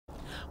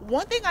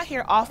One thing I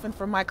hear often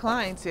from my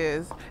clients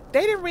is,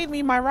 they didn't read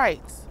me my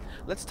rights.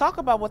 Let's talk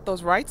about what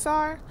those rights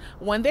are,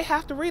 when they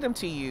have to read them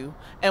to you,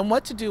 and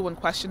what to do when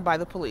questioned by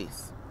the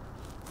police.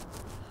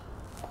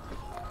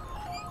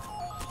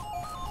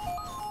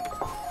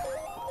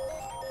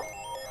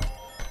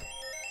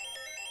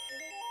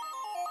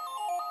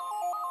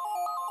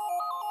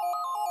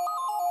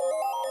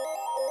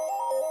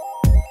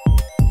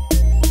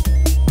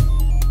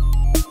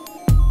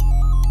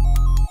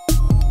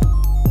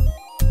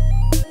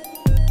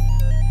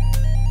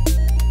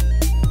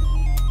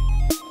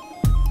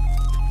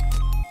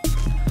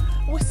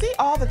 We see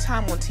all the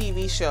time on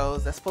TV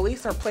shows that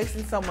police are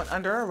placing someone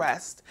under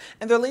arrest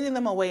and they're leading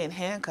them away in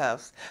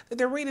handcuffs, that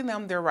they're reading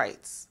them their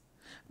rights.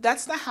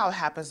 That's not how it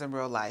happens in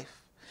real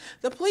life.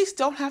 The police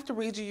don't have to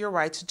read you your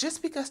rights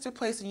just because they're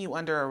placing you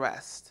under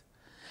arrest.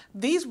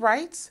 These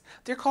rights,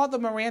 they're called the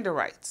Miranda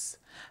Rights,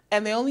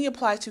 and they only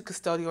apply to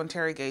custodial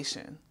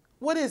interrogation.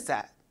 What is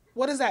that?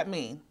 What does that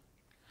mean?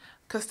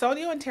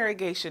 Custodial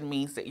interrogation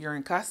means that you're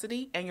in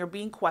custody and you're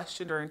being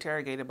questioned or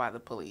interrogated by the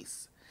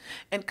police.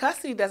 And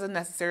custody doesn't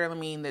necessarily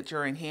mean that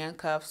you're in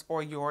handcuffs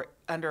or you're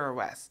under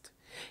arrest.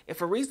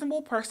 If a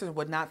reasonable person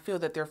would not feel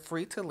that they're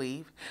free to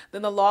leave,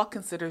 then the law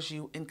considers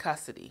you in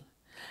custody.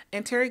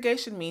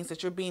 Interrogation means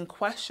that you're being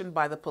questioned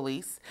by the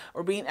police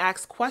or being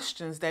asked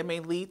questions that may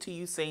lead to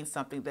you saying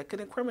something that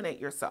could incriminate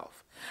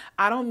yourself.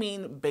 I don't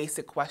mean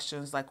basic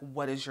questions like,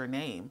 what is your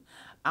name?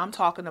 I'm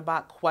talking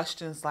about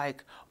questions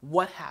like,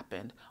 what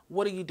happened?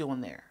 What are you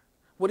doing there?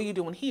 What are you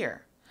doing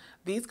here?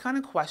 These kind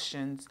of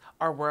questions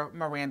are where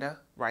Miranda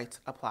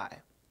rights apply.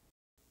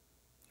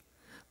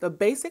 The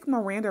basic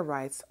Miranda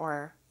rights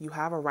are: you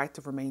have a right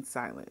to remain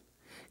silent.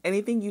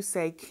 Anything you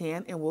say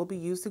can and will be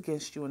used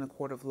against you in a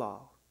court of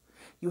law.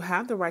 You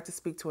have the right to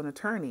speak to an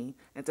attorney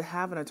and to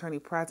have an attorney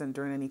present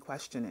during any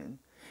questioning.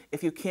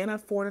 If you can't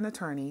afford an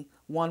attorney,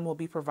 one will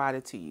be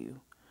provided to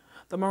you.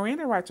 The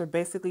Miranda rights are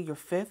basically your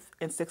Fifth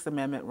and Sixth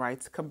Amendment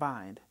rights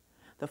combined.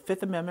 The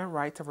Fifth Amendment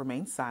right to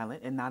remain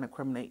silent and not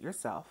incriminate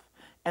yourself,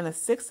 and the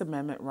Sixth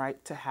Amendment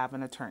right to have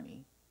an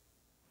attorney.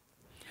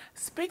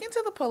 Speaking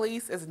to the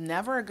police is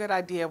never a good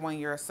idea when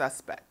you're a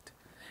suspect.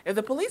 If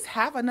the police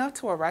have enough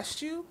to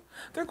arrest you,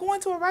 they're going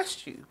to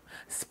arrest you.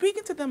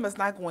 Speaking to them is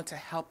not going to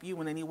help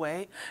you in any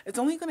way. It's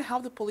only going to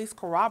help the police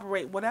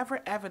corroborate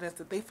whatever evidence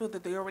that they feel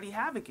that they already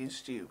have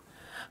against you.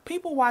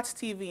 People watch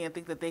TV and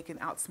think that they can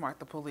outsmart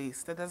the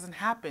police. That doesn't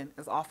happen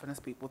as often as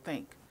people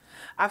think.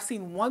 I've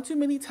seen one too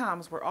many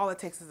times where all it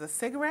takes is a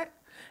cigarette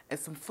and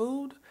some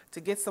food to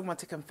get someone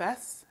to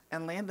confess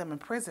and land them in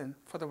prison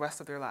for the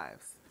rest of their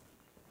lives.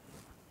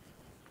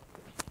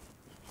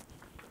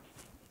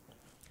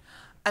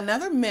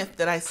 Another myth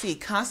that I see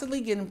constantly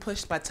getting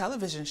pushed by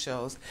television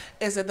shows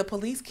is that the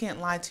police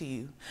can't lie to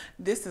you.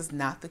 This is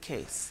not the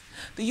case.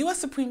 The U.S.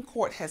 Supreme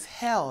Court has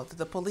held that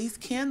the police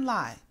can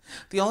lie.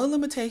 The only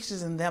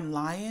limitations in them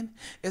lying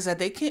is that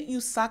they can't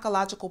use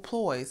psychological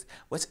ploys,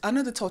 which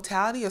under the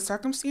totality of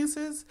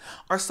circumstances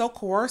are so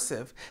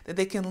coercive that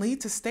they can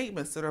lead to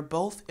statements that are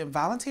both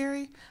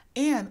involuntary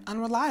and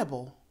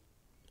unreliable.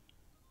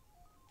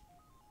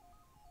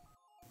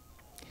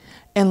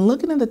 And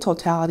looking at the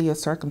totality of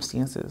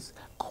circumstances,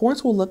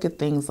 courts will look at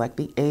things like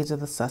the age of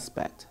the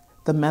suspect,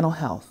 the mental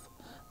health,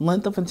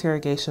 length of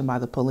interrogation by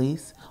the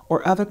police,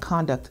 or other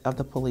conduct of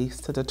the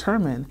police to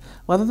determine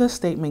whether the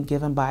statement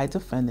given by a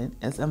defendant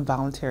is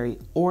involuntary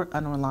or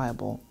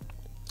unreliable.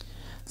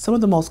 Some of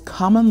the most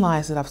common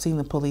lies that I've seen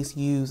the police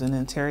use in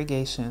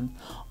interrogation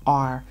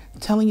are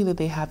telling you that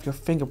they have your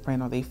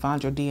fingerprint or they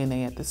found your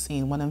DNA at the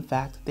scene when in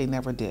fact they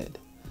never did.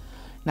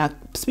 Now,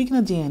 speaking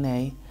of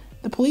DNA,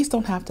 the police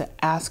don't have to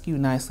ask you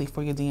nicely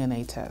for your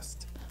DNA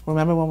test.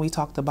 Remember when we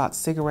talked about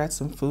cigarettes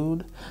and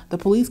food? The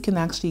police can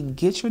actually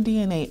get your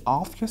DNA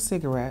off your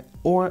cigarette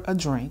or a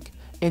drink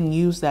and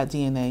use that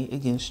DNA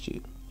against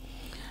you.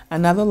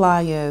 Another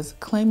lie is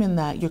claiming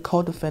that your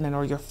co-defendant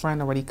or your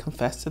friend already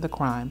confessed to the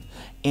crime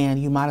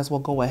and you might as well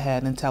go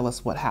ahead and tell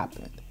us what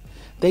happened.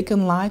 They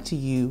can lie to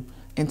you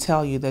and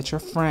tell you that your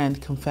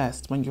friend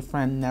confessed when your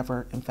friend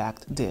never in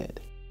fact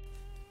did.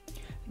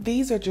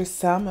 These are just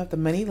some of the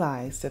many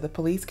lies that the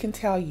police can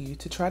tell you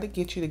to try to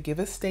get you to give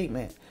a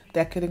statement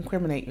that could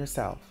incriminate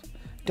yourself.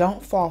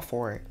 Don't fall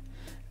for it.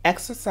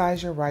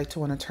 Exercise your right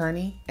to an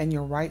attorney and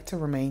your right to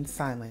remain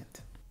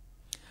silent.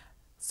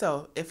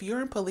 So, if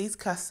you're in police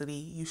custody,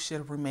 you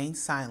should remain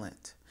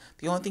silent.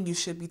 The only thing you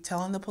should be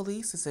telling the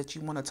police is that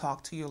you want to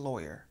talk to your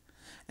lawyer,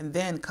 and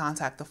then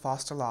contact the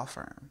Foster Law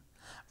Firm.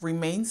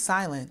 Remain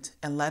silent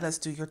and let us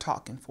do your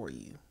talking for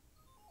you.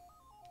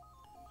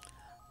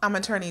 I'm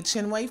attorney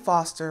Chinwe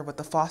Foster with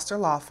the Foster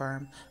Law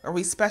Firm, where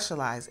we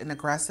specialize in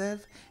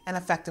aggressive and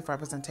effective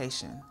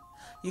representation.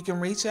 You can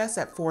reach us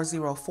at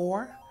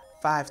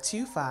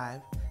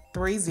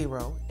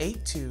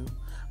 404-525-3082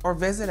 or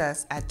visit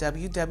us at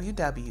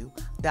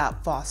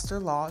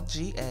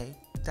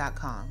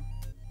www.fosterlawga.com.